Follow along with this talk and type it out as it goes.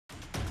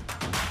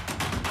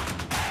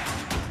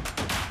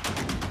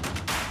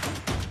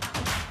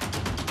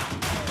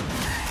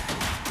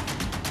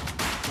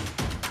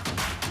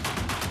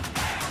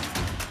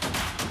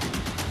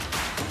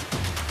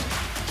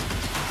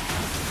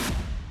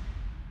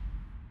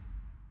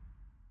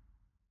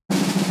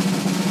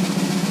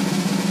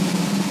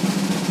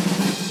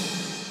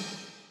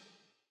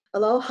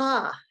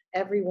Aloha,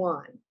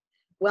 everyone.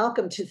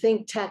 Welcome to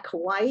Think Tech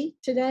Hawaii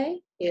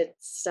today.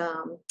 It's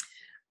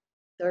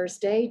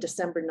Thursday,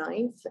 December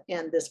 9th,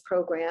 and this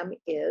program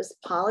is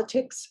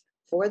Politics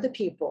for the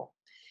People.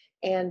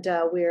 And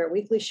we're a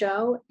weekly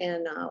show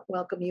and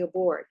welcome you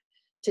aboard.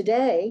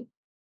 Today,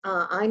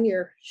 I'm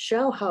your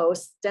show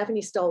host,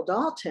 Stephanie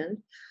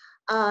Dalton,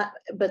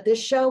 but this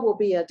show will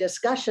be a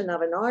discussion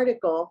of an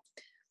article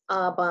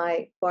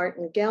by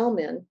Barton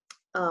Gellman,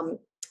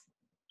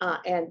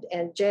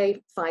 and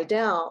Jay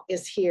Fidell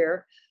is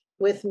here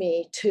with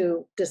me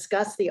to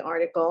discuss the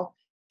article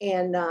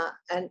and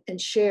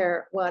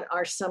share what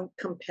are some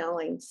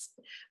compelling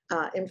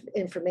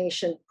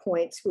information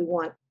points we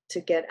want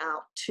to get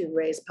out to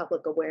raise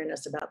public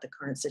awareness about the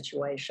current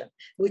situation,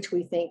 which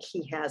we think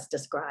he has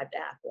described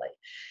aptly,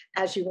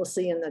 as you will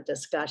see in the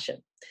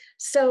discussion.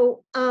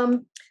 So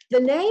the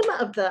name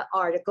of the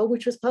article,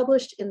 which was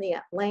published in the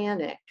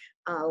Atlantic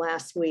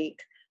last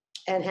week,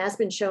 and has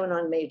been shown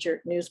on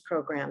major news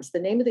programs. The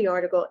name of the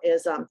article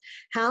is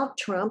How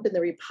Trump and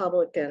the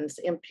Republicans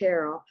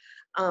Imperil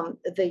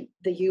the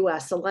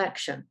US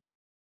Election.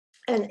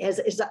 And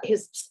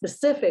his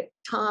specific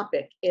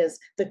topic is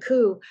the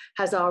coup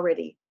has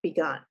already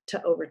begun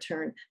to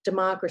overturn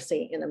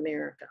democracy in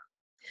America.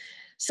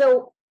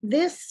 So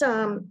this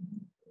is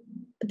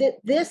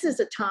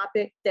a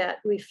topic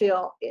that we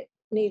feel it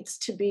needs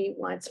to be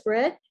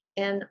widespread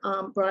and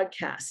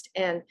broadcast.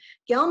 And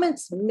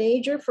Gellman's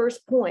major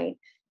first point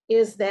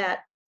is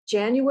that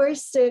January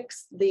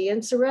 6th, the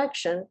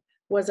insurrection,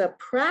 was a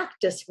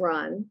practice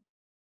run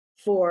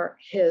for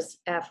his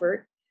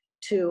effort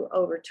to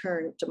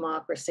overturn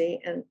democracy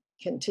and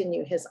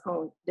continue his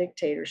own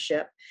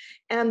dictatorship.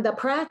 And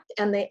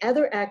the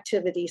other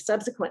activity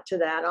subsequent to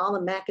that, all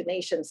the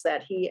machinations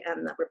that he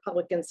and the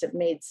Republicans have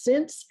made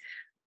since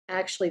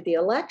actually the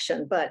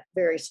election, but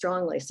very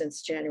strongly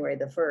since January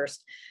the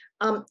 1st,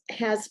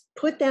 has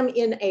put them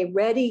in a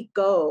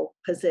ready-go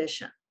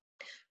position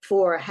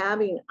for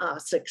having a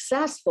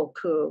successful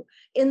coup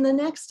in the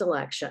next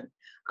election,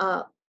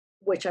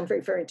 which I'm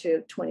referring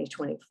to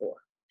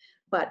 2024,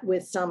 but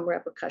with some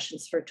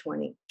repercussions for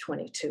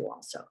 2022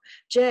 also.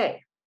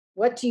 Jay,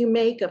 what do you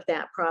make of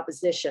that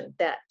proposition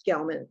that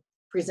Gellman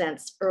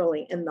presents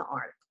early in the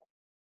article?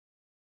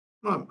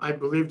 Well, I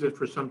believed it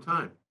for some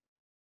time.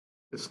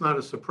 It's not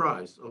a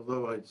surprise,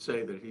 although I'd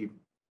say that he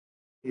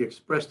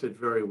expressed it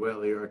very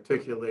well. He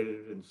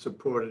articulated it and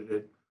supported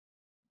it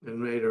and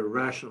made a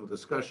rational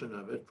discussion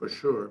of it for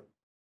sure.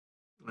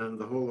 And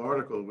the whole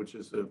article, which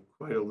is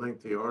quite a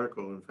lengthy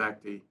article, in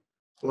fact, the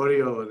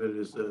audio of it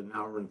is an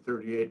hour and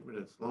 38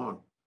 minutes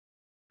long,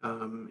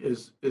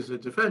 is a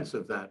defense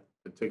of that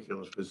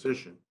particular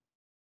position.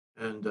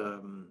 And,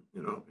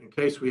 in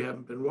case we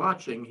haven't been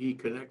watching, he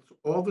connects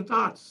all the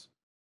dots.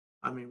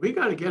 I mean, we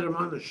got to get him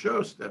on the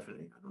show,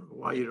 Stephanie. I don't know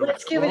why you don't.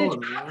 Let's give it a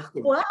try.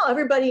 Well,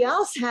 everybody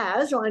else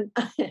has on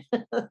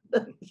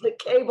the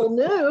cable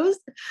news.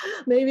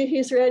 Maybe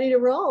he's ready to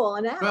roll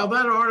on that. Well,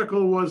 that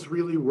article was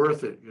really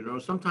worth it.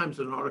 Sometimes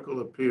an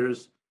article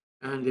appears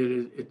and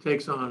it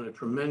takes on a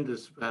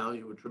tremendous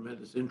value, a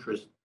tremendous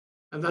interest.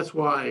 And that's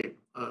why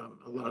a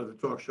lot of the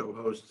talk show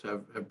hosts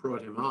have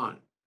brought him on,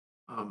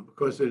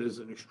 because it is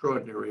an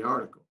extraordinary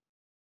article.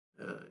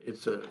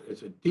 It's a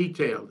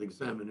detailed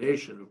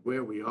examination of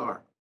where we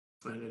are,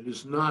 and it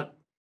is not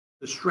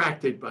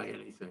distracted by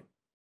anything.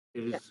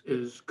 It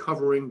is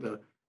covering the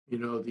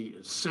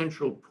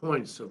essential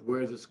points of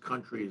where this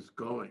country is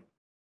going.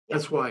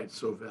 That's why it's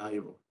so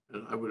valuable,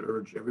 and I would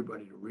urge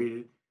everybody to read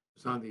it.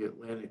 It's on the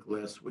Atlantic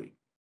last week.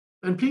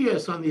 And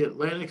P.S. on the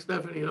Atlantic,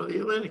 Stephanie, the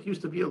Atlantic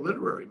used to be a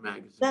literary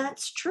magazine.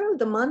 That's true,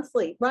 the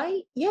monthly,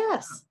 right?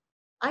 Yes,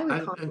 I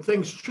recall. And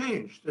things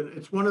changed, and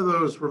it's one of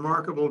those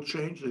remarkable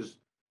changes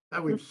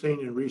that we've seen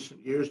in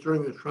recent years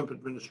during the Trump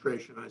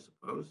administration, I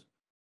suppose,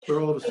 where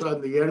all of a sudden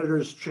the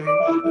editors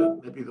changed,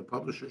 maybe the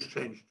publishers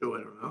changed too,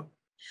 I don't know,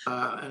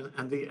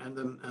 and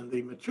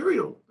the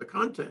material, the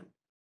content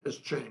has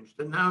changed,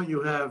 and now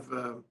you have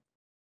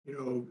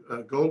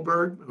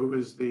Goldberg, who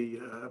is the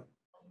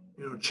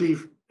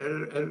chief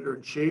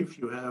editor-in-chief.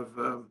 You have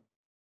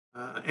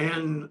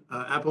Ann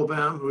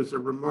Applebaum, who is a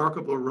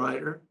remarkable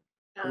writer,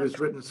 who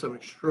has written some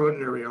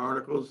extraordinary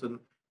articles in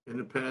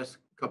the past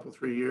couple,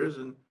 3 years,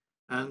 and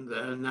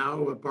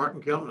now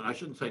Barton Gellman. I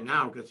shouldn't say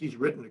now, because he's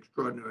written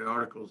extraordinary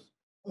articles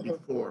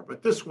before,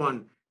 but this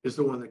one is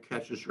the one that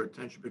catches your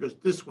attention, because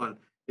this one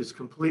is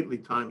completely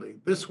timely.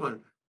 This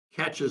one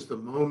catches the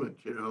moment,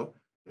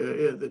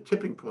 the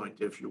tipping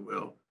point, if you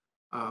will,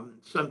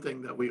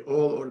 something that we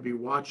all ought to be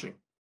watching.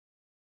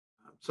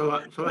 So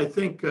I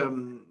think,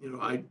 to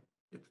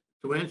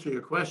answer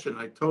your question,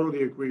 I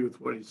totally agree with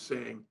what he's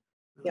saying.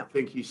 I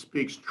think he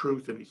speaks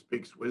truth and he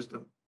speaks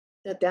wisdom.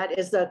 That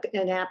is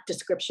an apt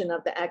description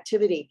of the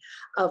activity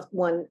of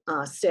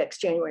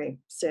January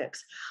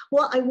 6th.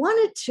 Well, I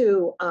wanted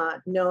to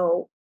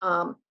know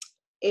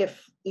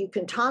if you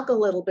can talk a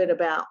little bit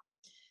about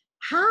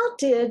how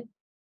did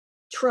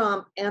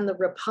Trump and the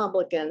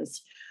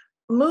Republicans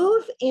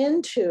move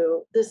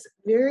into this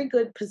very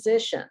good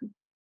position,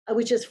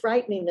 which is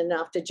frightening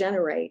enough to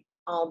generate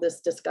all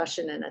this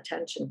discussion and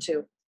attention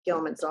to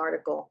Gellman's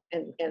article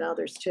and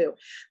others too.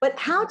 But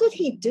how did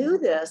he do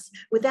this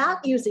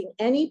without using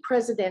any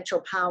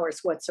presidential powers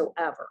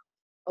whatsoever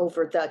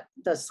over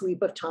the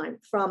sweep of time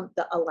from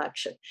the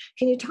election?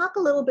 Can you talk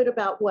a little bit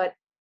about what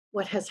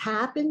has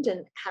happened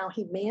and how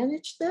he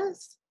managed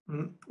this?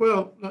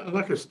 Well, I'd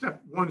like to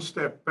one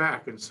step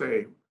back and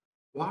say,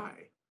 why?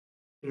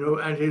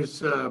 And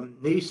his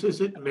niece,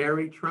 is it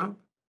Mary Trump?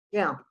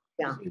 Yeah.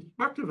 Is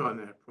instructive on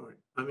that point.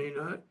 I mean,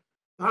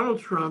 Donald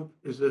Trump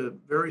is a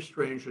very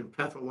strange and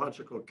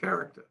pathological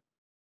character.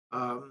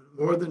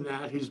 More than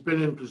that, he's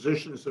been in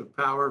positions of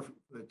power from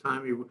the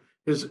time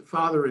his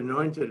father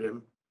anointed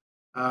him,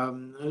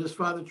 and his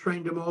father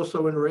trained him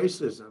also in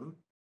racism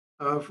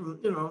from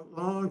a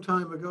long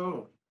time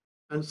ago.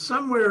 And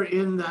somewhere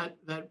in that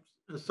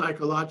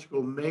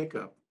psychological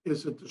makeup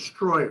is a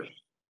destroyer.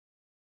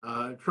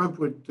 Trump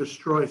would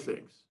destroy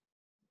things,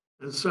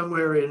 and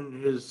somewhere in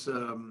his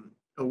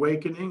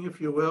awakening, if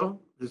you will,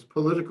 his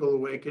political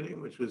awakening,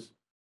 which was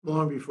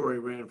long before he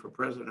ran for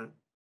president,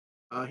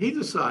 he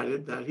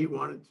decided that he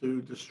wanted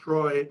to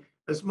destroy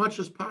as much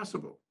as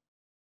possible.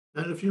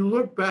 And if you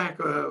look back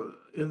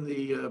in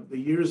the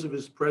years of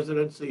his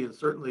presidency, and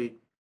certainly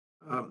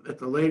at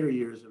the later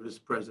years of his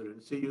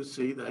presidency, you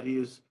see that he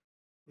is,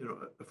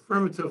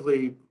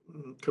 affirmatively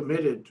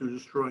committed to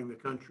destroying the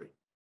country.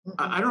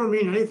 I don't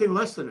mean anything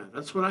less than that.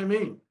 That's what I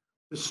mean.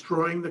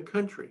 Destroying the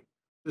country,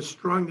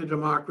 destroying the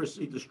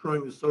democracy,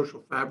 destroying the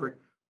social fabric,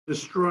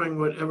 destroying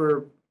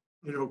whatever,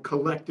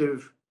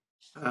 collective,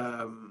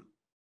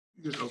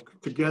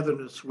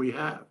 togetherness we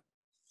have.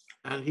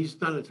 And he's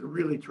done a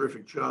really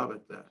terrific job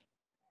at that.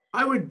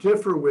 I would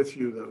differ with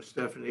you, though,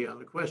 Stephanie, on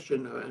the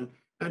question,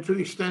 and to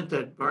the extent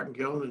that Barton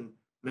Gellman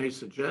may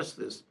suggest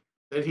this,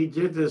 that he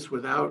did this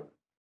without,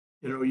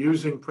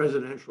 using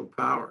presidential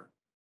power.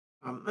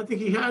 I think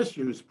he has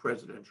used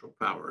presidential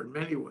power in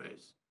many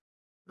ways.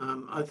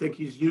 I think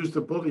he's used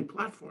the bully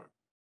platform,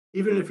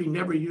 even if he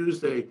never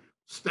used a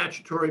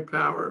statutory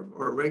power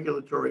or a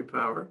regulatory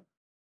power.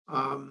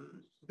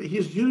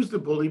 He's used the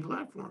bully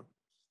platform,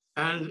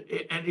 and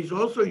he's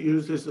also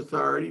used his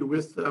authority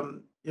with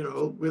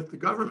with the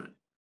government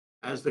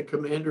as the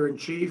commander in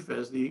chief,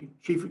 as the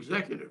chief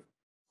executive.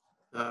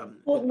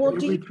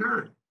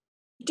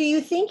 Do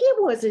you think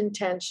it was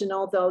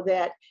intentional, though,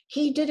 that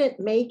he didn't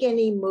make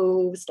any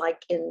moves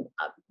like in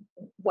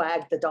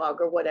wag the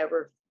dog or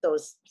whatever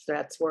those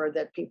threats were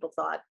that people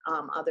thought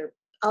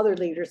other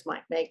leaders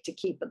might make to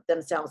keep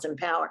themselves in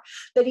power,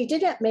 that he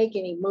didn't make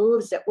any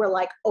moves that were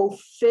like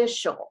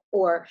official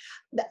or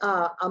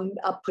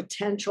a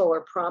potential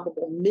or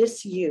probable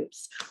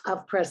misuse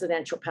of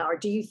presidential power?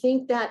 Do you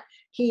think that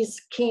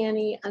he's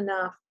canny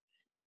enough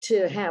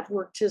to have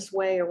worked his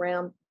way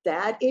around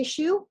that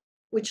issue,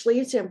 which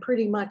leaves him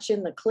pretty much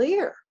in the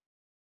clear,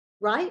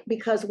 right?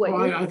 Because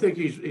I think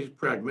he's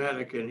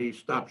pragmatic, and he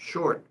stopped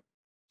short,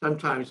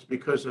 sometimes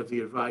because of the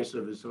advice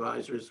of his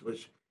advisors,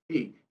 which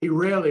he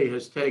rarely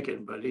has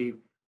taken, but he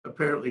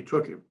apparently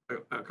took it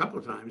a couple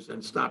of times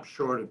and stopped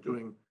short of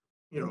doing,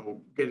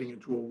 getting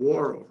into a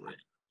war over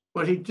it.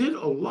 But he did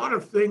a lot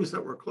of things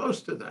that were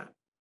close to that.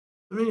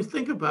 I mean,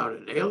 think about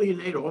it: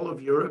 alienate all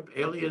of Europe,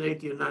 alienate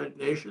the United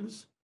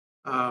Nations.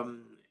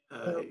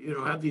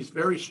 Have these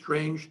very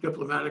strange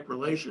diplomatic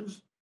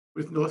relations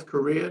with North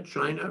Korea,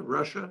 China,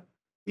 Russia.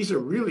 These are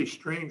really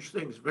strange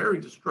things, very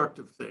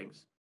destructive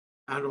things.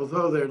 And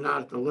although they're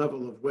not at the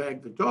level of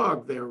wag the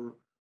dog, they're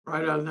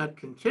right on that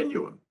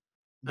continuum.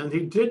 And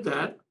he did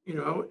that,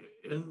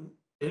 in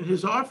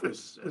his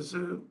office as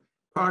a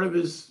part of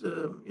his,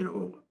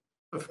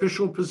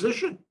 official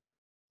position.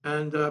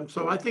 And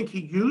so I think he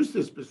used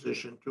his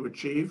position to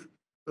achieve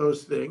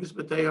those things,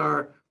 but they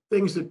are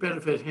things that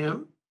benefit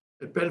him,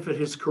 that benefit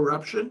his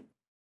corruption,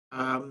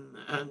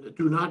 and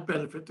do not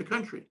benefit the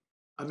country.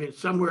 I mean,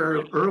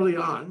 somewhere early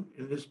on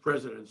in his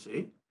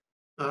presidency,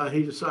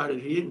 he decided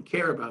he didn't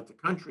care about the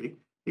country.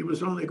 He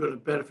was only going to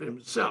benefit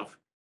himself.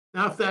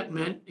 Now, if that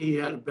meant he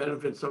had to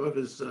benefit some of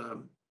his,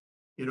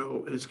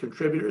 his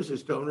contributors,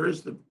 his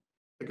donors, the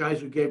guys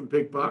who gave him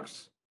big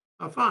bucks,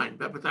 fine.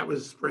 But that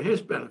was for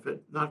his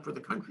benefit, not for the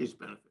country's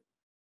benefit.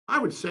 I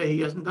would say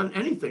he hasn't done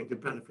anything to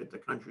benefit the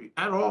country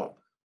at all,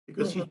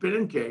 because he's been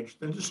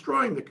engaged in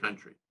destroying the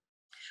country.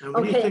 And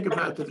when you think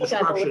about the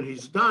destruction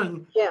he's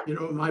done,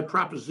 my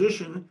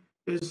proposition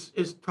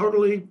is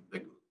totally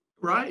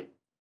right.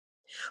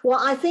 Well,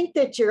 I think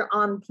that you're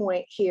on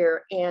point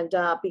here. And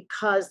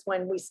because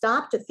when we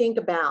stop to think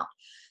about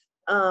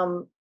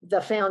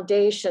the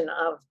foundation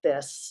of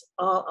this,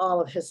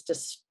 all of his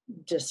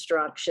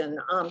destruction,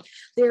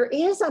 there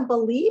is a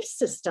belief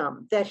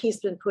system that he's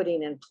been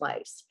putting in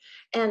place.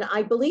 And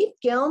I believe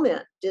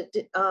Gellman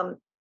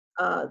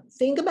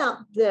think about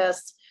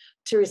this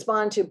to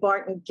respond to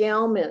Barton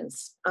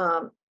Gellman's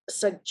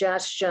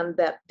suggestion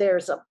that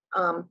there's a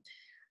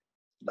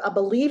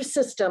belief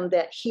system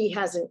that he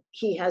hasn't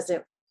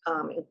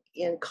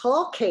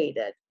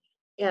inculcated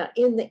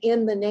in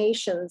the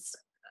nation's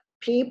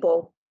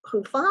people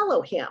who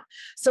follow him,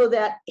 so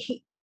that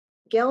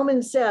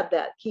Gellman said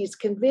that he's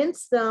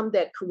convinced them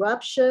that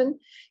corruption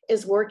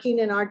is working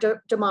in our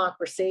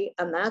democracy,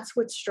 and that's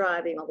what's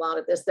driving a lot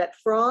of this, that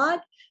fraud,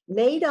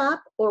 made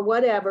up or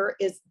whatever,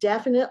 is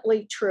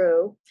definitely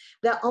true,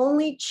 that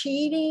only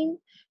cheating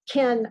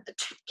can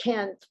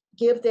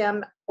give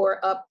them or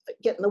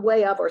get in the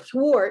way of or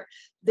thwart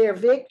their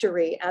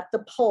victory at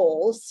the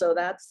polls. So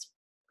that's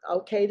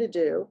okay to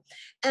do.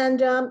 And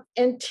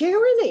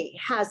tyranny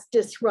has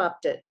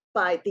disrupted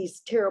by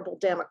these terrible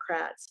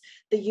Democrats,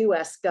 the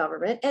US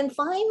government. And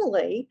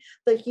finally,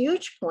 the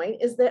huge point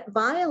is that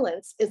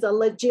violence is a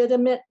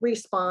legitimate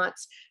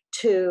response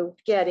to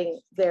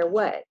getting their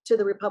way, to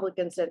the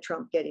Republicans and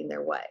Trump getting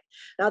their way.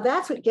 Now,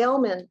 that's what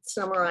Gellman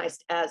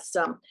summarized as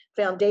some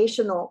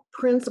foundational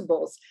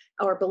principles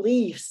or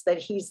beliefs that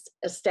he's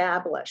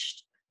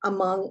established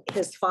among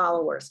his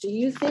followers. Do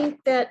you think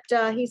that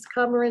he's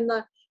covering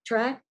the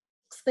tracks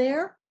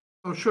there?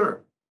 Oh,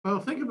 sure. Well,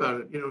 think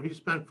about it. He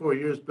spent 4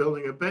 years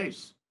building a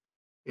base,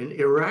 an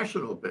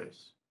irrational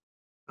base.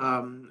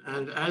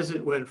 And as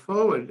it went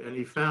forward and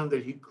he found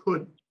that he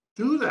could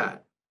do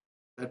that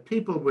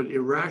people would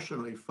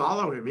irrationally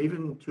follow him,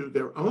 even to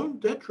their own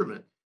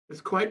detriment,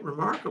 it's quite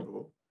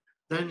remarkable,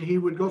 then he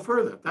would go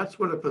further. That's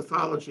what a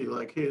pathology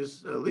like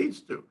his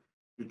leads to.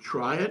 You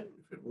try it,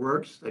 if it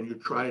works, then you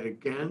try it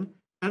again,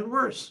 and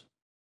worse.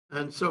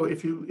 And so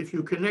if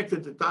you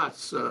connected the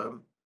dots,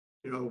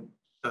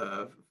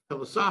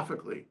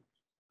 philosophically,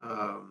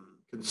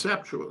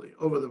 conceptually,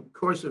 over the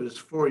course of his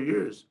 4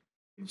 years,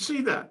 you'd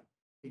see that.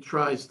 He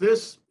tries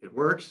this, it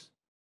works.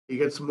 He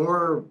gets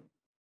more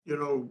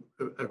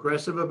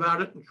aggressive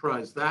about it and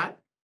tries that.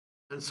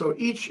 And so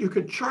you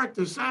could chart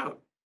this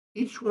out.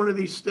 Each one of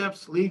these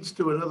steps leads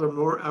to another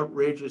more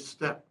outrageous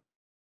step.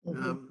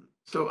 Mm-hmm.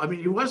 So, I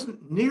mean, he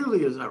wasn't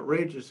nearly as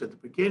outrageous at the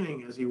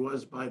beginning as he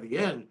was by the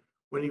end,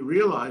 when he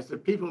realized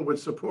that people would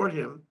support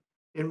him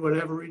in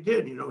whatever he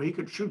did. He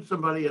could shoot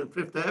somebody on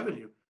Fifth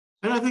Avenue.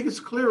 And I think it's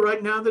clear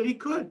right now that he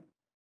could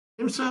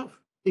himself.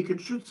 He could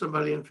shoot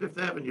somebody on Fifth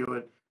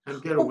Avenue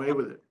and get away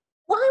with it.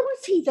 Why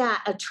was he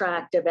that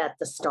attractive at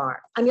the start?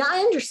 I mean, I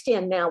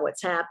understand now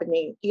what's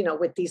happening,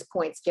 with these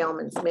points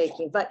Gellman's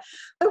making, but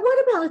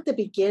what about at the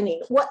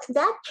beginning?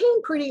 That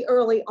came pretty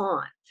early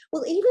on.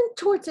 Well, even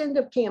towards the end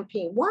of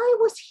campaign, why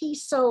was he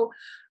so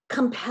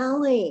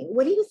compelling?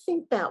 What do you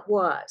think that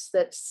was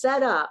that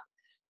set up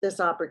this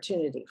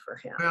opportunity for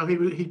him? Well, he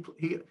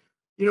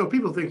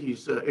people think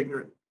he's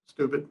ignorant,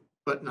 stupid,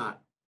 but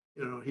not.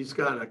 He's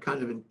got a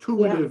kind of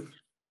intuitive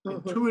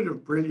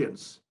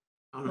brilliance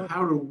on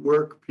how to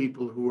work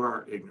people who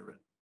are ignorant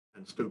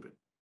and stupid.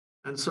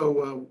 And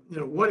so,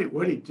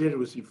 what he did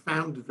was he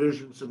found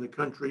divisions in the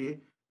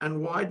country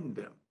and widened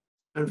them.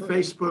 And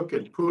Facebook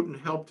and Putin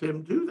helped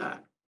him do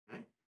that.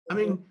 Okay? I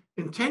mean,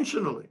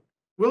 intentionally,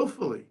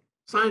 willfully,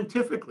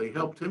 scientifically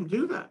helped him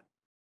do that.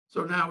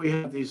 So now we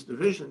have these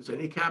divisions, and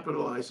he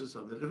capitalizes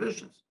on the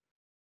divisions.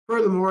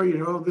 Furthermore,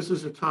 this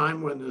is a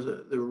time when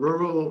the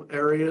rural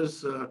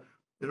areas, are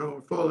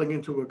falling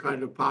into a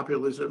kind of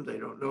populism. They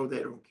don't know, they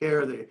don't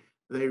care, they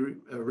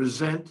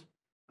resent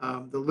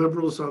the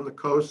liberals on the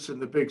coasts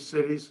and the big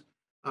cities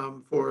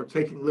for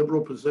taking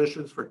liberal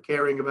positions, for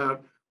caring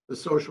about the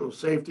social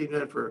safety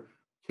net, for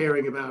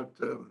caring about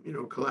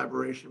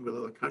collaboration with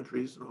other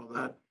countries and all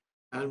that.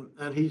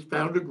 And he's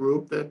found a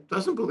group that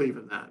doesn't believe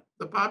in that,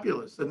 the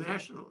populists, the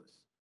nationalists.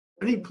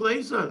 And he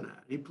plays on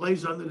that. He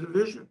plays on the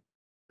division.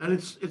 And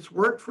it's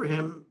worked for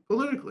him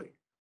politically.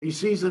 He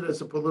sees it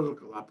as a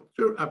political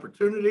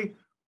opportunity,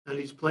 and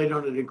he's played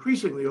on it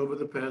increasingly over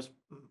the past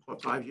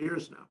 5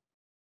 years now.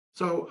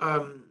 So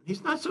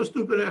he's not so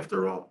stupid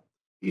after all.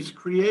 He's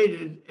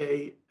created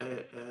a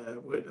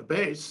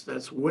base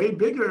that's way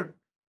bigger,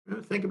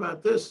 think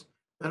about this,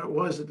 than it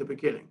was at the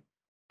beginning.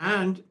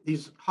 And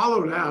he's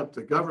hollowed out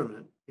the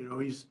government. He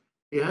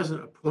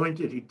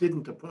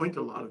didn't appoint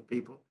a lot of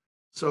people.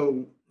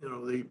 So,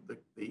 the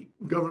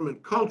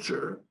government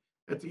culture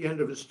at the end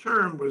of his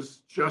term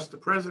was just the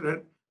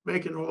president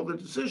making all the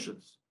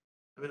decisions.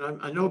 I mean,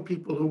 I know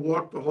people who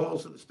walked the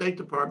halls of the State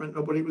Department,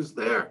 nobody was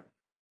there.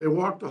 They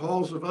walked the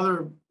halls of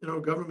other,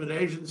 government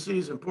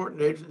agencies,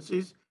 important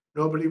agencies,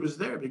 nobody was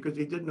there because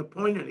he didn't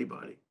appoint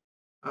anybody.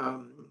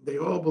 They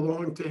all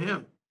belonged to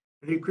him.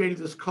 And he created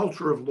this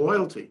culture of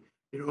loyalty.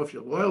 If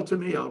you're loyal to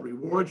me, I'll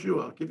reward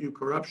you, I'll give you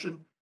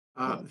corruption.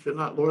 If you're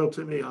not loyal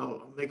to me,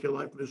 I'll make your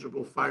life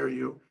miserable, fire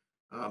you,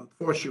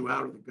 force you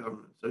out of the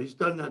government. So he's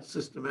done that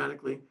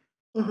systematically.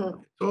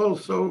 It's all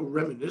so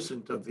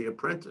reminiscent of The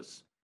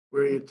Apprentice,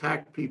 where he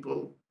attacked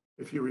people.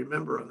 If you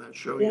remember on that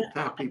show, he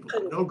attacked people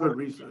for no good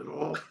reason at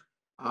all,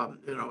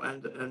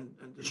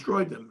 and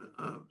destroyed them.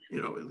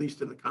 At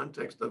least in the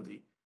context of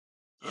the.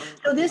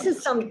 So this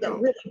is some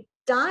really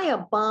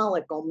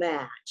diabolical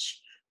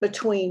match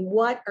between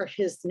what are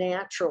his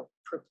natural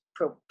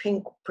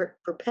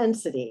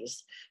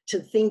propensities to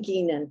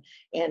thinking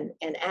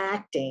and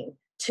acting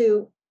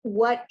to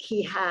what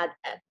he had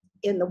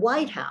in the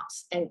White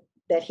House and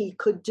that he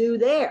could do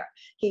there.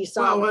 He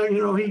saw.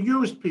 He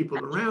used people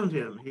around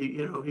him.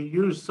 He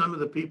used some of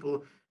the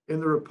people in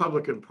the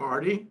Republican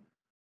Party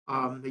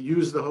They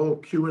used the whole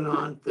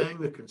QAnon thing,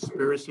 the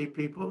conspiracy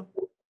people.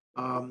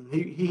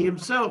 He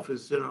himself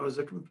is, is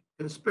a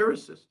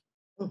conspiracist.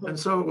 And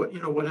so,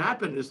 what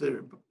happened is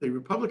the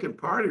Republican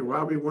Party,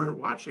 while we weren't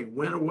watching,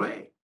 went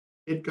away.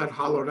 It got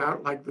hollowed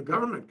out like the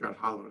government got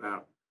hollowed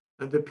out.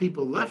 And the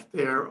people left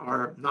there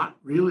are not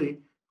really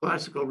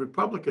classical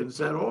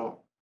Republicans at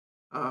all.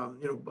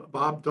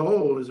 Bob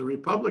Dole is a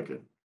Republican.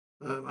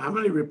 How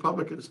many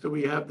Republicans do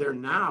we have there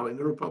now in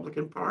the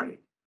Republican Party?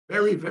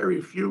 Very,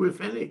 very few, if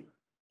any.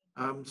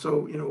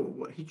 So,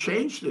 he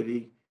changed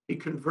it. He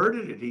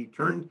converted it. He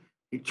turned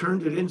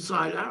it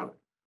inside out.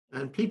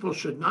 And people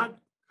should not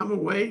come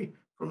away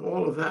from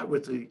all of that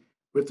with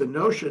the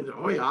notion that,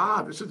 oh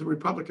yeah, this is the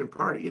Republican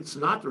Party. It's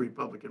not the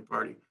Republican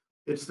Party.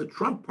 It's the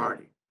Trump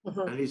Party.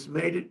 And he's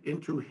made it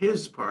into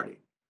his party.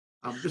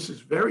 This is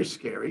very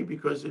scary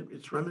because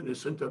it's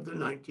reminiscent of the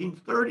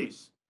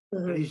 1930s.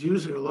 And he's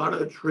using a lot of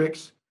the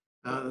tricks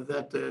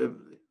that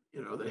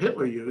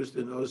Hitler used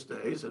in those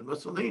days and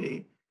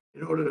Mussolini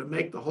in order to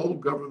make the whole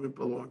government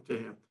belong to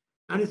him.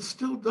 And it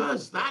still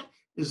does. That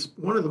is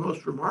one of the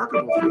most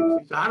remarkable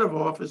things. He's out of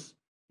office.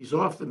 He's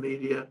off the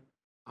media,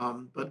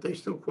 but they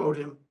still quote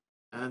him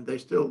and they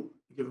still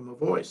give him a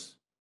voice.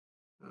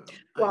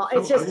 Well,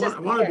 it's just I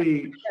want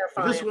to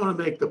just want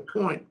to make the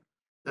point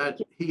that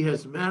he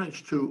has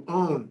managed to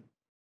own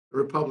the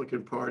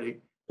Republican Party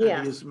and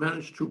he has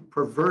managed to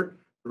pervert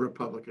the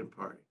Republican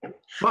Party.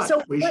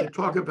 But we should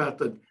talk about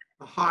the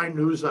high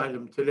news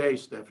item today,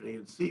 Stephanie,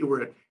 and see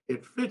where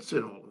it fits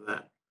in all of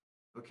that.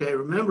 Okay,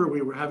 remember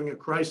we were having a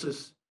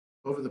crisis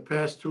over the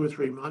past 2 or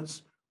 3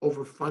 months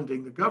over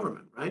funding the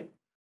government, right?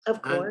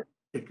 Of course. And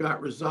it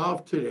got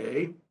resolved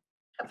today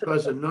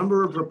because a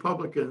number of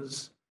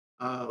Republicans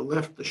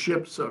left the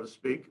ship, so to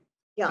speak,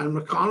 and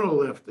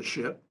McConnell left the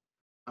ship.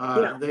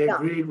 They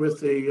agreed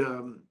with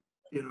the,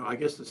 I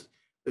guess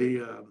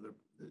the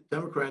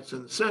Democrats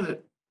in the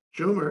Senate,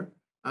 Schumer,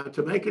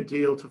 to make a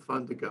deal to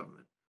fund the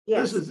government.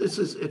 Yes. This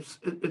is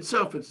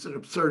it's an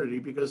absurdity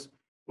because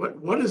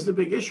what is the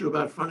big issue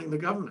about funding the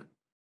government?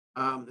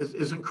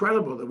 It's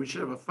incredible that we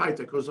should have a fight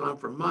that goes on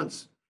for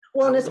months.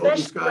 Well, and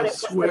especially these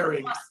guys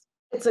swearing.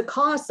 It's a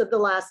cost of the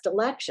last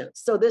election.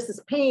 So this is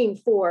paying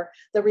for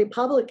the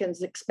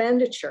Republicans'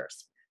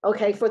 expenditures.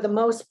 Okay, for the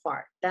most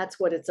part, that's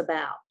what it's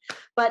about.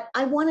 But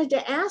I wanted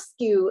to ask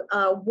you,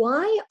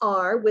 why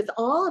are, with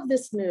all of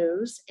this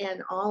news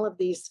and all of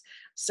these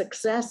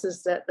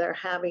successes that they're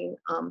having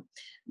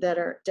that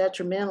are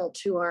detrimental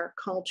to our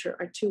culture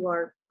or to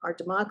our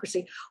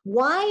democracy,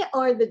 why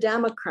are the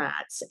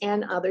Democrats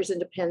and others,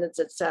 independents,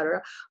 et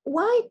cetera,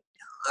 why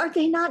are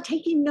they not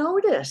taking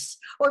notice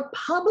or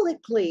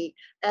publicly,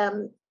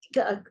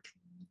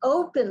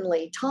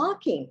 openly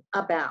talking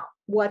about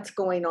what's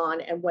going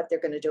on and what they're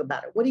going to do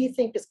about it? What do you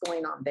think is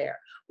going on there?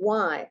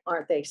 Why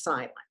aren't they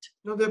silent?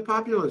 No, they're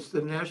populists,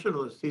 they're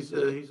nationalists. He's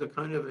a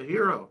kind of a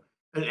hero,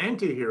 an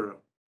anti-hero.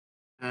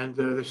 And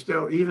they're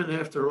still, even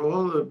after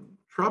all the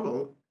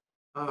trouble,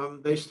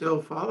 they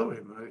still follow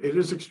him. It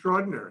is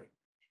extraordinary.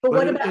 But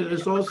what about, it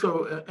is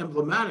also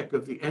emblematic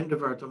of the end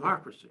of our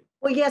democracy.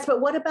 Well, yes, but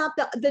what about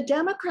the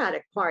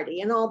Democratic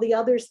Party and all the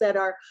others that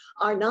are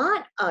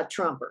not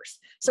Trumpers?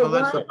 So well,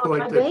 that's the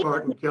point that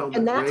Barton Gellman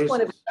and that's raises.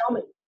 One of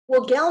Gellman.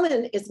 Well,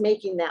 Gellman is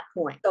making that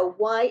point. So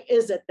why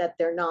is it that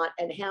they're not,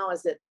 and how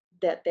is it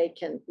that they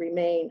can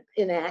remain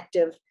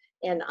inactive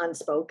and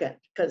unspoken?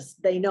 Because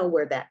they know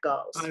where that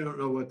goes. I don't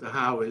know what the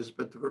how is,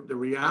 but the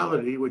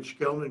reality, which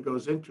Gellman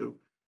goes into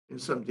in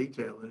some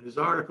detail in his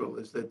article,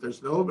 is that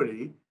there's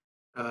nobody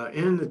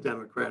in the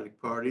Democratic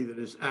Party that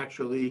is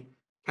actually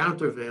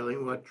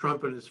countervailing what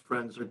Trump and his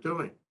friends are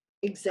doing.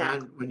 Exactly.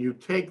 And when you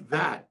take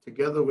that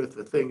together with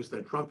the things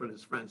that Trump and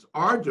his friends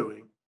are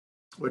doing,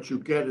 what you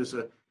get is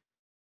a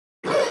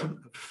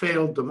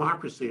failed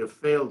democracy, a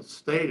failed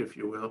state, if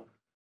you will,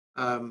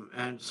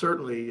 and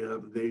certainly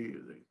the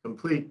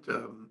complete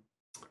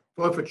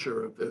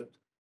forfeiture of the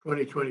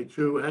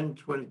 2022 and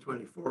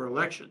 2024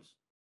 elections.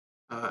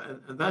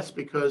 And that's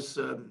because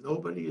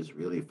nobody is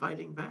really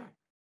fighting back.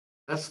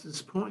 That's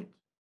this point.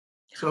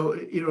 So,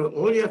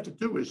 all you have to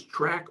do is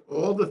track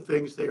all the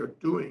things they are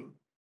doing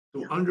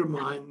to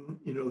undermine,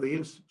 the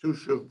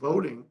institution of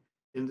voting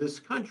in this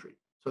country.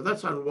 So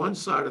that's on one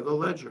side of the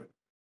ledger.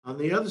 On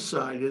the other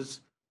side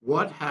is,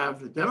 what have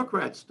the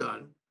Democrats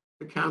done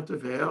to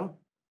countervail,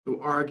 to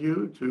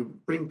argue, to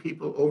bring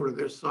people over to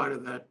their side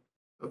of that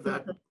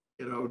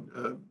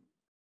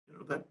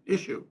that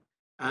issue?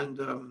 And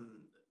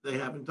they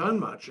haven't done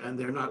much, and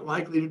they're not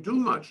likely to do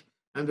much.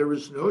 And there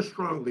is no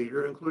strong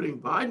leader, including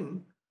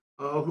Biden,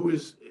 who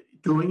is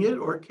doing it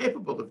or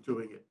capable of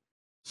doing it.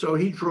 So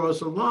he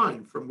draws a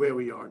line from where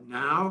we are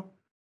now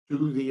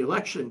to the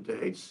election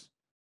dates,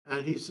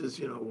 and he says,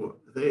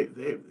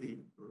 the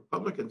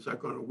Republicans are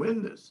going to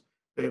win this.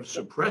 They have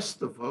suppressed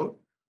the vote.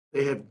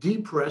 They have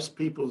depressed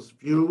people's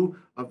view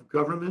of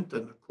government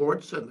and the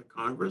courts and the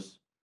Congress.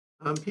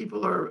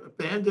 People are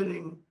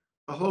abandoning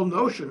the whole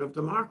notion of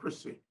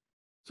democracy.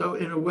 So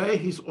in a way,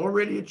 he's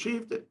already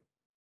achieved it.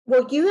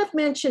 Well, you have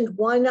mentioned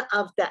one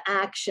of the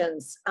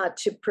actions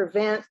to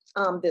prevent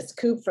this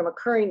coup from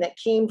occurring that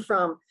came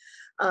from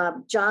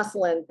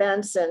Jocelyn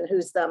Benson,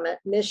 who's the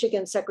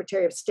Michigan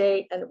Secretary of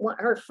State, and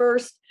her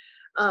first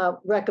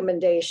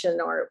recommendation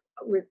or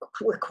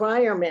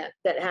requirement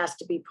that has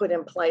to be put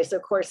in place,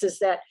 of course, is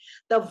that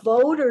the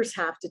voters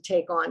have to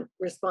take on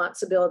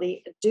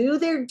responsibility, do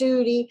their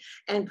duty,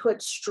 and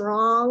put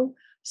strong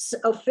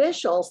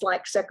officials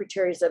like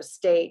secretaries of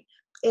state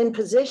in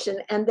position,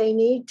 and they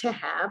need to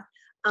have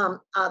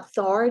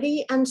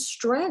authority and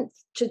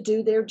strength to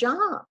do their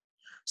job.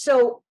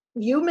 So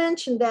you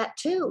mentioned that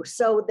too.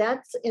 So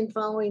that's in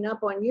following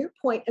up on your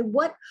point. And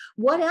what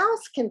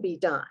else can be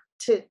done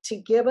to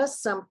give us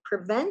some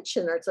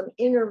prevention or some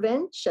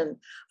intervention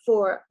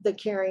for the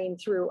carrying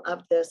through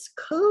of this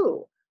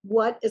coup?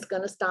 What is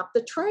going to stop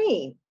the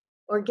train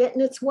or get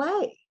in its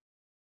way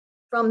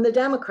from the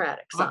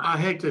Democratic side? I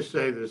hate to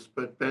say this,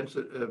 but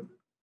Benson,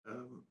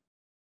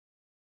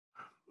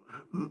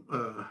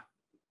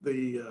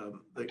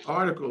 the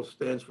article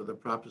stands for the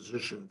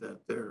proposition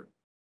that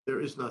there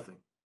is nothing,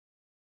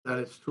 that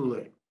it's too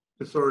late.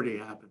 It's already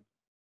happened.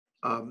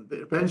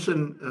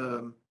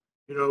 Benson,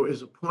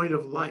 is a point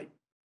of light,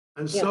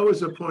 and so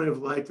is a point of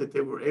light that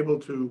they were able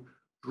to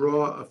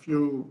draw a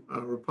few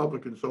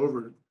Republicans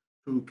over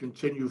to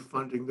continue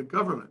funding the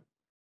government.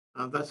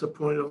 That's a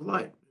point of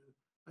light.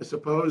 I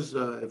suppose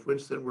if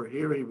Winston were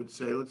here, he would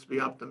say, "Let's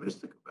be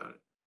optimistic about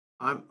it."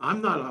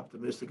 I'm not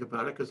optimistic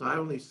about it because I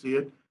only see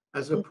it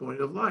as a point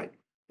of light.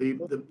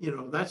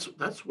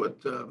 That's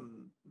what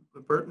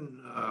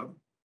Burton.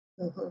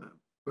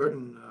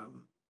 Burton.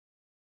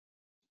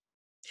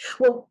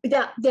 Well,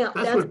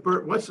 that's what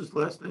Burton. What's his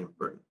last name?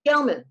 Burton.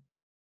 Gellman.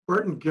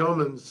 Burton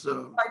Gellman's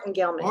Barton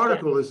Gellman,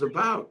 article is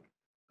about.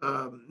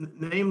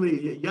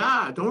 Namely,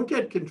 don't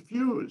get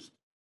confused.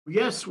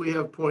 Yes, we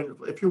have point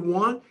of. If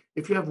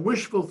you have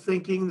wishful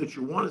thinking that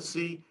you want to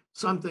see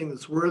something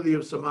that's worthy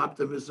of some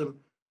optimism,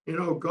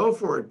 go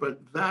for it. But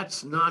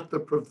that's not the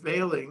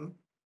prevailing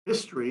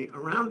history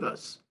around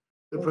us.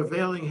 The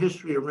prevailing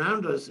history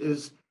around us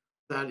is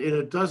that in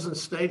a dozen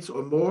states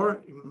or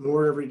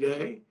more every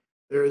day,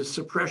 there is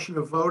suppression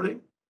of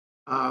voting,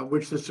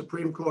 which the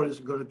Supreme Court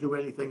isn't going to do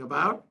anything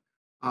about,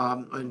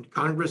 and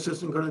Congress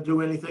isn't going to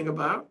do anything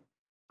about.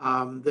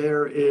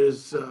 There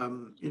is,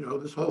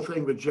 this whole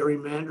thing with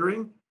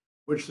gerrymandering,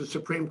 which the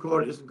Supreme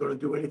Court isn't going to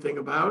do anything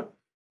about,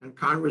 and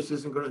Congress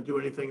isn't going to do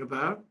anything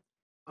about.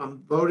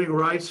 Voting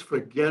rights,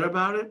 forget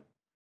about it.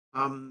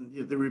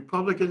 The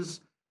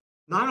Republicans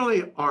not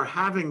only are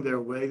having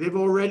their way, they've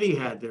already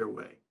had their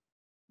way.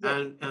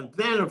 And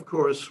then, of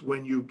course,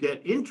 when you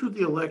get into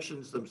the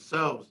elections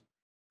themselves,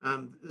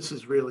 this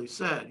is really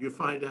sad, you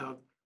find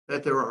out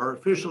that there are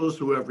officials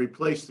who have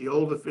replaced the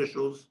old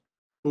officials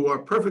who are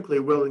perfectly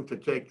willing to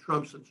take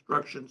Trump's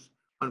instructions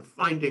on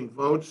finding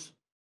votes,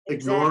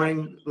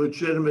 ignoring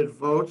legitimate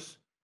votes,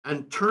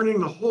 and turning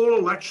the whole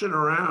election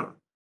around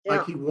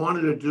like he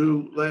wanted to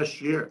do last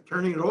year,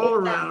 turning it all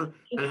around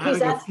and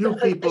having a few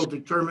people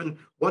determine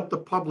what the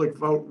public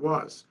vote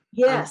was.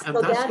 Yes. And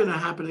that's going to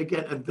happen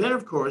again. And then,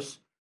 of course,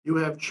 you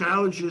have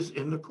challenges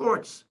in the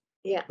courts.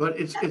 Yeah. But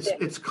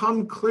it's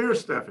come clear,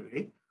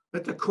 Stephanie,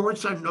 that the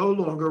courts are no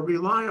longer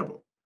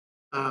reliable.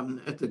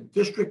 At the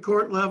district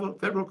court level,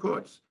 federal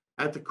courts,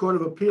 at the Court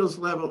of Appeals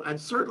level, and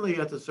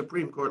certainly at the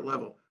Supreme Court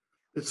level,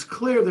 it's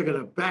clear they're going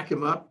to back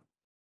him up.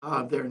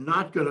 They're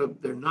not going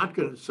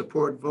to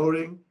support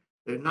voting.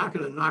 They're not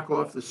going to knock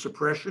off the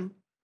suppression.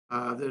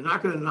 They're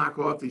not going to knock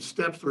off these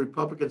steps the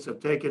Republicans have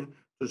taken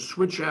to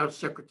switch out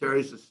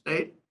secretaries of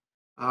state.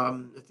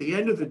 At the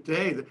end of the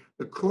day,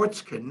 the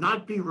courts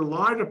cannot be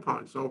relied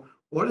upon. So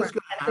what is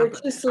going to happen?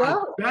 They're too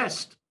slow. At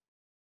best,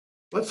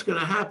 what's going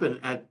to happen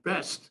at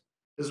best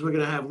is we're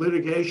going to have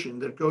litigation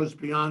that goes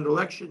beyond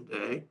Election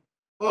Day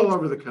all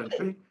over the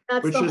country,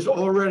 which has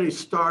already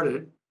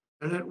started.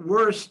 And at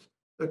worst,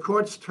 the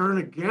courts turn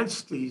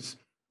against these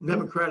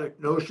democratic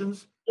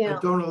notions and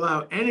don't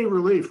allow any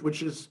relief,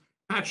 which is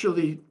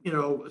actually,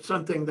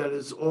 something that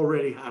is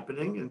already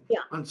happening and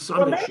on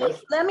some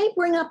issues. Let me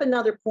bring up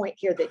another point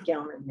here that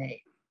Gellman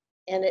made.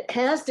 And it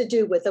has to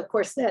do with, of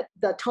course, that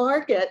the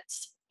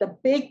targets, the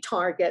big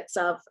targets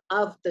of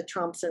the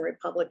Trumps and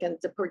Republicans,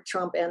 the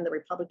Trump and the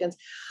Republicans,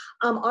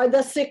 are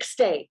the 6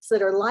 states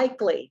that are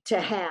likely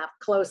to have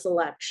close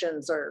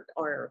elections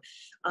or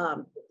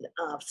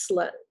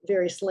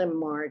very slim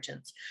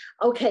margins.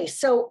 Okay,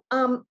 so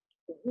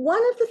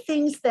one of the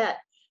things that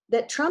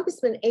Trump has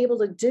been able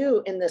to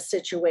do in this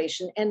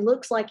situation, and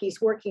looks like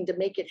he's working to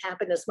make it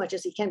happen as much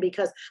as he can,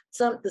 because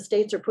the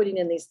states are putting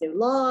in these new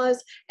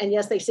laws, and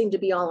yes, they seem to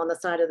be all on the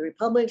side of the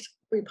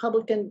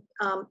Republican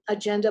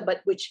agenda,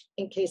 but which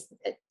in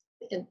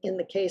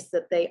the case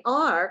that they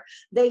are,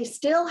 they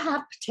still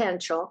have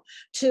potential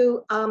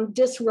to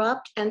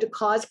disrupt and to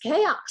cause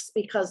chaos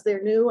because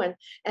they're new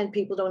and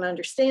people don't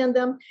understand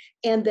them,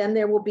 and then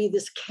there will be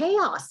this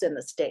chaos in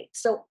the state.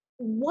 So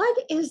what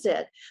is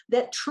it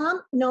that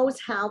Trump knows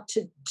how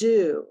to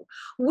do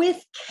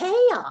with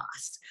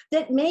chaos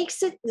that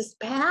makes it this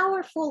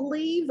powerful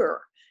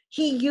lever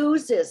he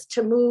uses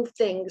to move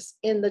things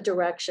in the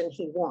direction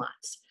he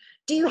wants.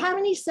 Do you have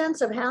any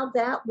sense of how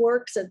that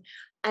works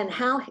and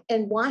how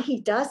and why he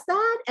does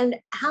that, and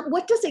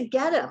what does it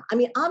get him? I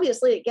mean,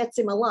 obviously it gets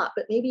him a lot,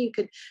 but maybe you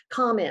could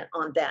comment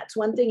on that. It's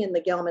one thing in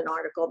the Gellman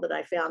article that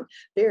I found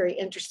very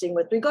interesting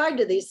with regard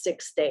to these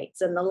 6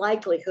 states and the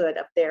likelihood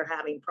of their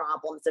having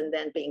problems and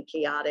then being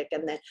chaotic,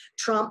 and then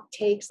Trump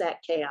takes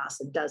that chaos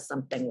and does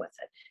something with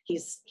it.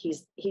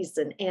 He's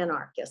an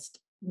anarchist.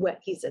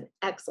 He's an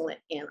excellent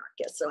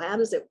anarchist. So how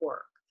does it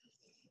work?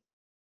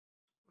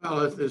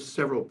 Well, there's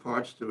several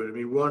parts to it. I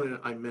mean, one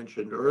I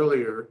mentioned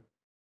earlier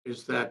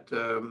is that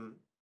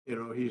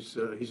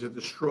he's a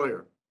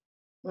destroyer,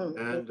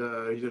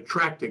 and he's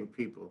attracting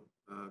people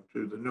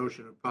to the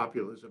notion of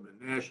populism and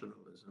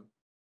nationalism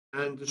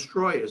and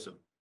destroyism.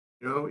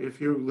 If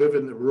you live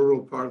in the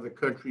rural part of the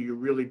country, you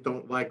really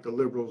don't like the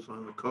liberals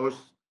on the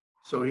coast,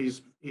 so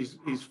he's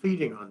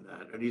feeding on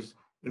that, and he's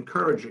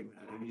encouraging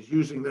that, and he's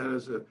using that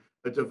as a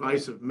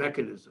divisive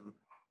mechanism.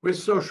 With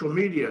social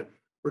media,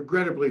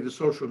 regrettably, the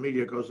social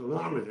media goes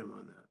along with him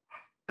on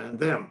that, and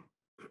them.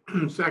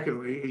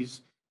 Secondly,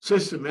 he's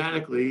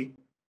systematically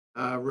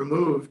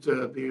removed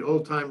the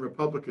old-time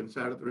Republicans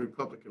out of the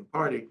Republican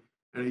Party,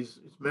 and he's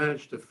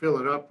managed to fill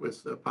it up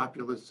with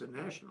populists and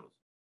nationals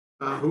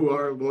who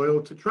are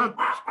loyal to Trump.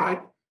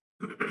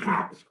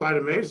 It's quite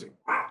amazing.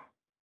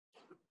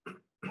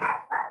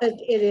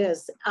 It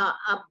is.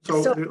 So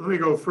let me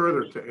go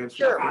further to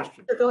answer your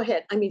question. Sure, go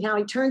ahead. I mean, how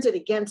he turns it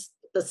against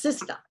the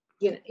system.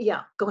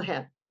 Yeah, go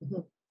ahead.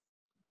 Mm-hmm.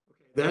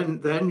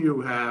 Then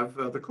you have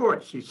the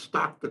courts. He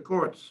stocked the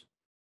courts,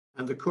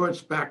 and the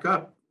courts back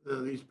up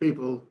these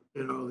people.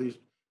 These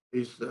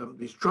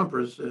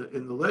Trumpers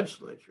in the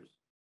legislatures.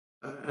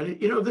 And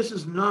this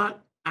is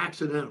not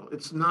accidental.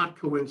 It's not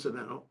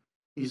coincidental.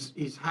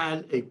 He's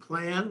had a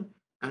plan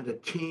and a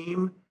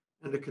team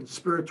and a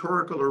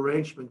conspiratorial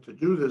arrangement to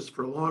do this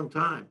for a long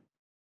time,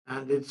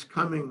 and it's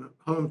coming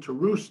home to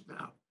roost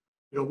now.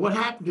 What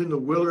happened in the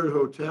Willard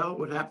Hotel?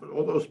 What happened?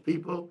 All those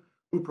people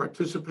who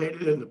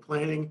participated in the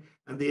planning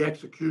and the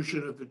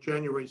execution of the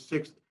January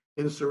 6th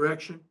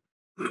insurrection,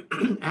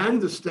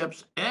 and the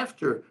steps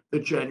after the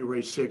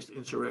January 6th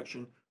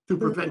insurrection to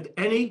prevent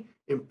any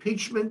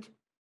impeachment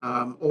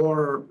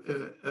or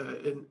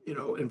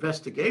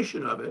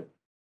investigation of it,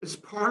 is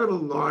part of a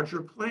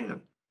larger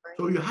plan.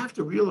 So you have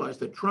to realize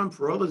that Trump,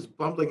 for all his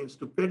bumbling and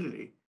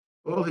stupidity,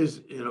 all his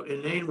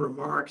inane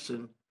remarks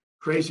and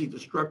crazy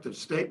destructive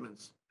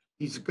statements,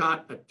 he's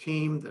got a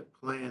team that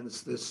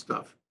plans this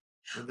stuff.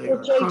 And they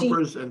are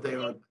Trumpers, and they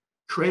are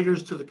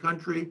traitors to the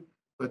country,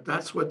 but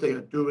that's what they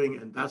are doing,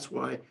 and that's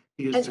why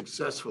he is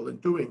successful in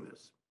doing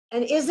this.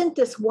 And isn't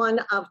this one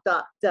of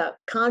the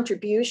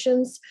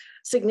contributions,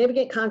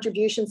 significant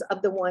contributions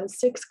of the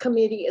 1-6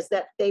 committee, is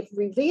that they've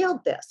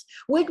revealed this?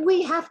 Would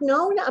we have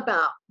known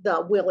about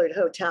the Willard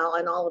Hotel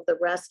and all of the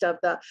rest of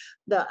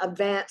the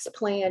advanced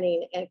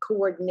planning and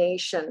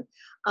coordination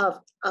of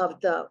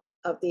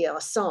the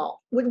assault?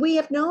 Would we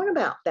have known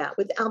about that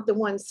without the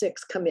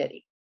 1-6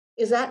 committee?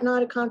 Is that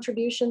not a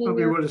contribution?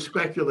 We would have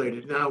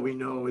speculated. Now we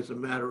know as a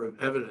matter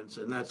of evidence,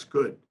 and that's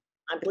good.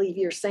 I believe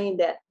you're saying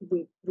that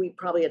we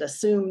probably had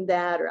assumed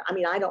that, or I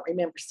mean, I don't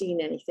remember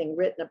seeing anything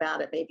written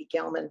about it. Maybe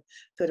Gellman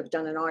could have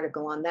done an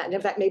article on that. And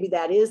in fact, maybe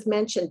that is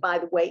mentioned, by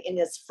the way, in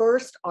his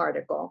first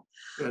article.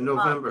 Yeah,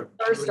 November.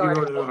 He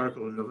wrote an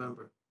article in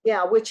November.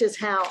 Yeah, which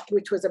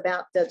was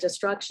about the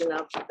destruction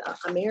of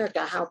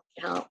America, how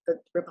the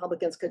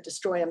Republicans could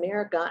destroy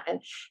America.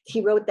 And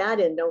he wrote that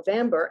in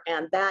November,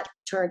 and that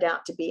turned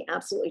out to be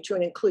absolutely true.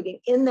 And including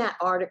in that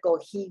article,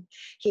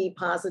 he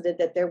posited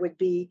that there would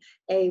be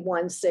a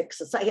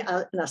 1-6,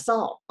 an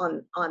assault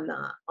on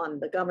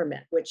the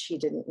government, which he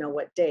didn't know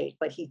what date,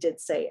 but he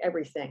did say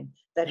everything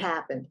that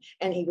happened.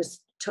 And he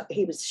was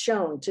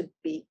shown to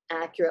be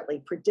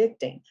accurately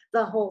predicting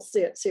the whole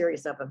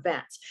series of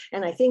events.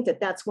 And I think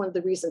that that's one of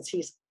the reasons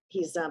he's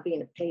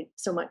being paid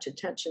so much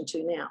attention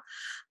to now.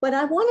 But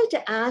I wanted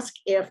to ask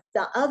if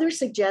the other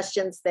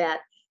suggestions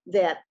that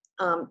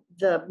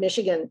the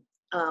Michigan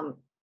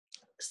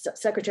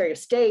Secretary of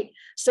State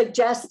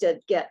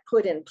suggested get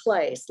put in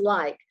place,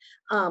 like,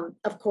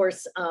 of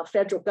course,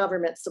 federal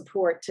government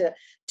support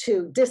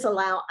to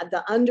disallow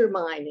the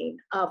undermining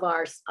of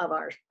our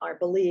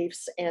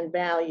beliefs and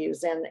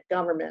values and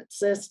government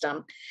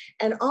system,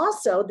 and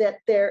also that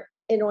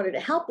in order to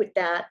help with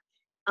that,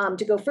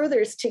 to go further,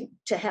 is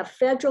to have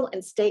federal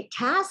and state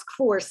task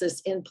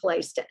forces in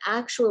place to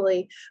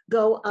actually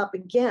go up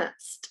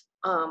against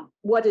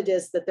what it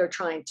is that they're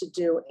trying to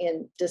do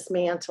in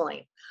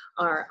dismantling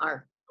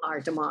our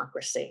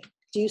democracy.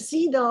 Do you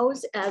see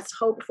those as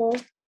hopeful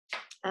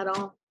at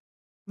all?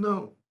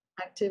 No.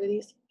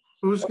 Activities?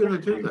 Who's going to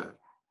do that?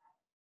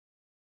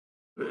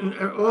 And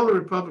all the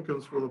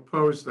Republicans will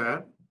oppose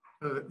that.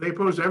 They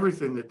oppose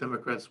everything that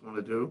Democrats want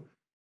to do.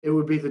 It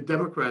would be the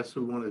Democrats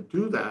who want to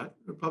do that.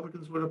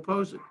 Republicans would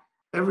oppose it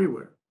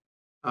everywhere.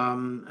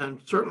 And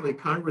certainly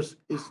Congress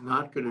is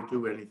not going to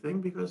do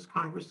anything because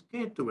Congress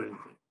can't do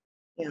anything.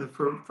 Yeah.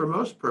 For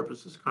most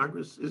purposes,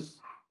 Congress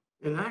is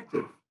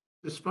inactive,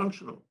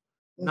 dysfunctional.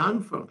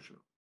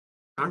 non-functional.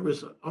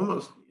 Congress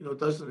almost,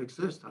 doesn't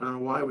exist. I don't know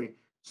why we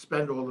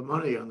spend all the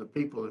money on the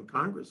people in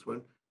Congress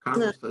when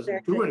Congress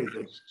doesn't do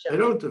anything. They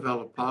don't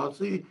develop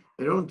policy.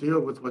 They don't deal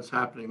with what's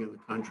happening in the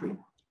country.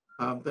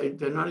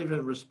 They're not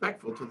even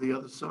respectful to the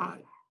other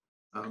side.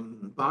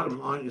 Bottom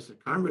line is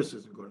that Congress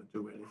isn't going to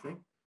do anything.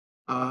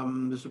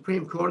 The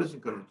Supreme Court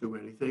isn't going to do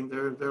anything.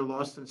 They're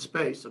lost in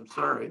space. I'm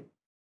sorry.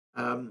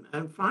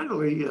 And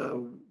finally,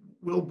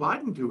 will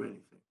Biden do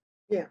anything?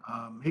 Yeah.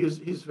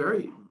 He's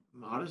very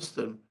modest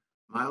and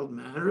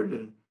mild-mannered,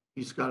 and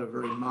he's got a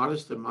very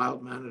modest and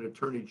mild-mannered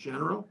attorney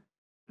general,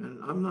 and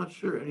I'm not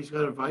sure. And he's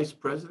got a vice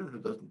president who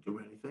doesn't do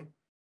anything.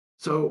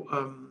 So,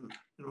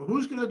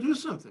 who's going to do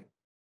something?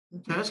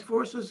 Task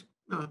forces?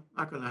 No,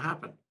 not going to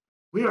happen.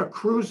 We are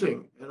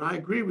cruising, and I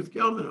agree with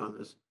Gellman on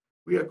this.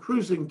 We are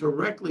cruising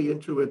directly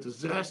into a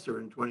disaster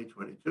in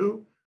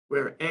 2022,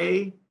 where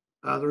the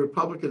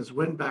Republicans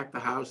win back the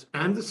House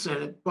and the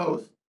Senate,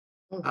 both.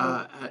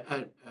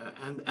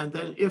 And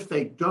then if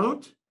they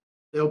don't,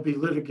 there'll be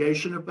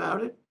litigation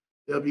about it.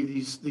 There'll be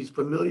these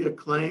familiar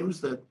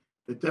claims that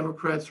the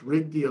Democrats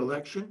rigged the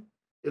election.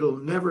 It'll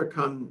never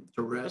come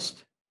to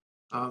rest.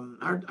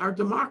 Our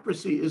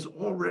democracy is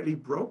already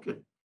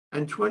broken.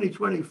 And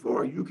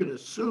 2024, you can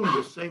assume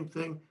the same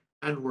thing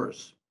and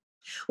worse.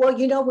 Well,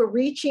 we're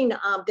reaching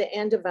the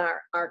end of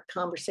our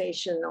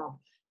conversational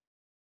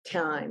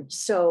time.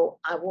 So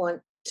I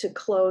want to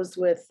close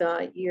with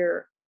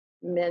your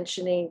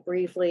mentioning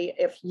briefly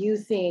if you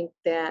think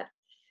that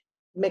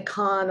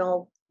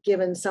McConnell,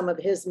 given some of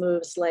his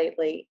moves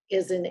lately,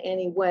 is in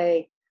any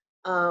way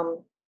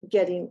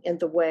getting in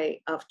the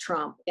way of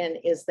Trump, and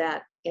is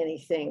that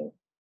anything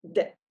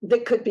that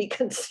could be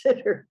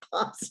considered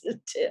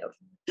positive?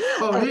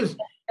 Oh, it is.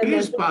 It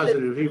is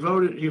positive. He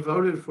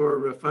voted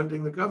for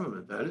funding the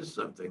government. That is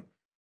something,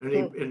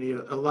 and he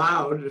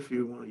allowed, if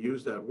you want to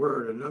use that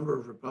word, a number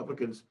of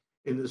Republicans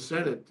in the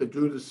Senate to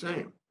do the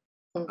same.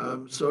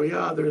 So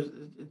yeah,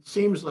 it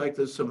seems like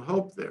there's some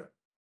hope there.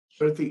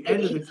 But at the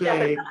end of the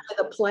day, to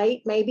the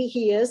plate, maybe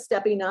he is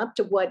stepping up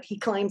to what he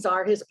claims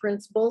are his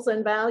principles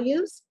and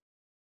values.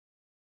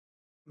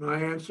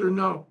 My answer,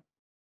 no.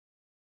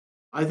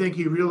 I think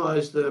he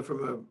realized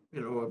from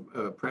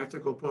a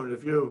practical point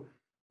of view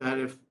that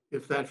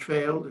if that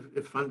failed,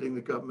 if funding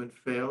the government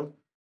failed,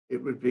 it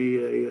would be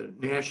a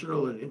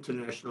national and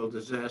international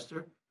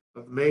disaster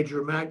of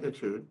major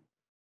magnitude.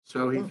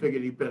 So he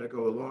figured he'd better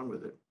go along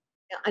with it.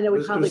 Yeah, I know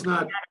we probably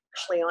not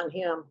actually on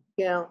him.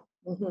 Yeah.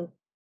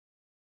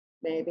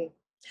 Maybe.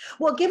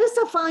 Well, give us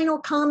a final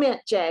comment,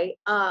 Jay.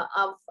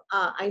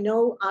 I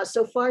know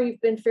so far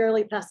you've been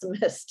fairly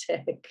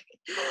pessimistic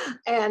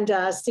and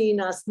seen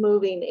us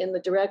moving in the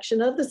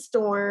direction of the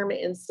storm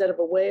instead of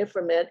away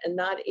from it, and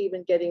not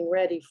even getting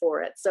ready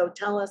for it. So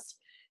tell us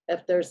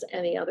if there's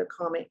any other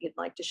comment you'd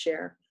like to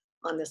share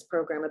on this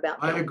program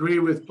about. I agree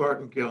with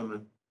Barton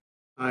Gellman.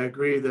 I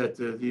agree that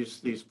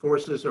these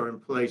forces are in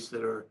place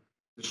that are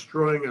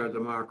destroying our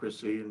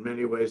democracy. In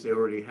many ways, they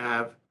already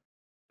have.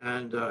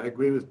 And I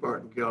agree with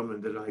Barton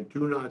Gellman that I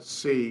do not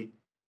see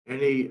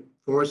any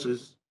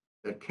forces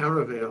that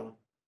countervail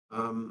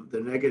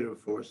the negative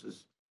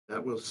forces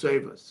that will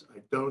save us. I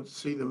don't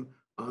see them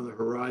on the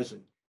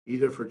horizon,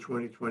 either for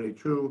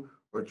 2022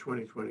 or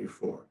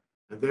 2024.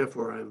 And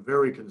therefore, I am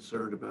very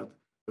concerned about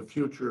the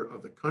future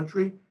of the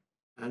country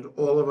and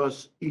all of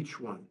us, each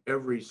one,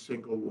 every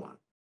single one.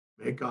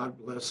 May God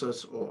bless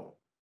us all.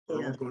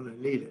 We're all going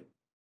to need it.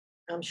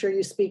 I'm sure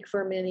you speak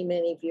for many,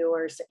 many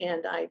viewers,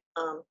 and I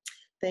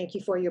thank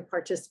you for your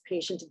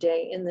participation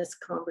today in this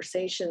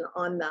conversation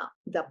on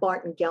the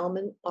Barton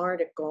Gellman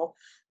article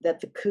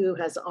that the coup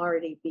has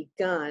already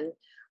begun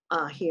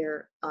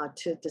here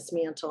to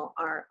dismantle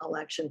our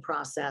election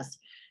process.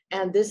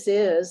 And this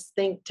is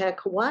Think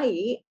Tech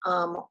Hawaii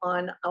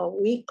on a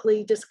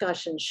weekly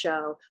discussion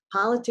show,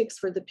 Politics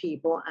for the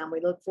People. And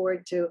we look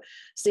forward to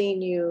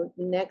seeing you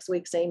next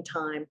week, same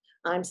time.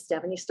 I'm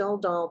Stephanie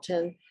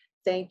Dalton.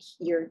 Thank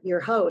your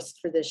host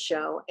for this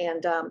show.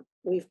 And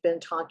we've been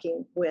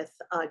talking with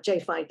Jay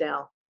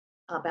Fidell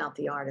about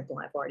the article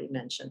I've already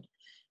mentioned.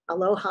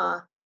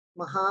 Aloha,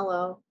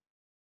 mahalo,